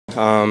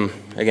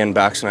Again,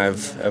 Bax and I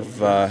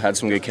have had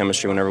some good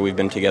chemistry whenever we've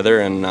been together,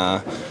 and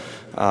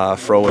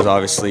Fro was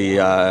obviously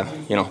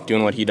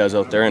doing what he does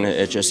out there, and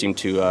it just seemed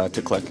to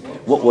click.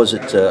 What was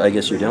it? I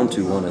guess you're down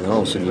 2-1, and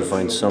all of a sudden you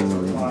find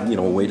some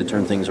way to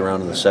turn things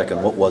around in the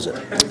second. What was it?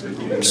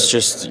 It's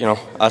just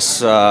us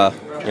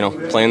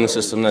playing the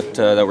system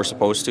that we're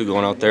supposed to,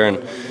 going out there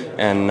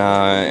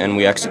and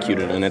we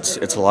executed, and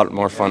it's a lot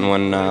more fun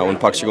when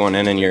pucks are going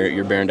in and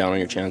you're bearing down on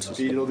your chances.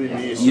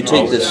 You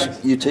take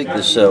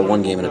this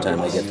one game at a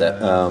time. I get that,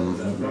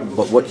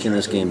 but what can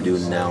this game do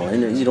now?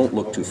 And you don't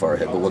look too far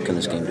ahead, but what can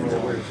this game do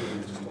now?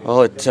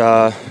 Well,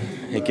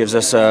 it gives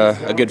us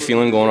a good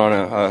feeling going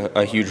on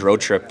a huge road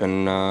trip,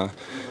 and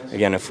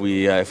again, if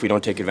we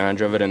don't take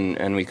advantage of it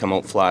and we come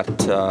out flat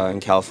in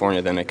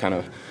California, then it kind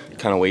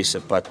of wastes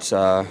it. But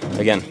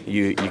again,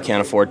 you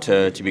can't afford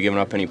to be giving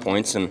up any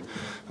points, and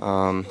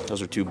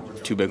those are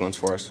two big ones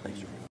for us. Thank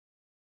you.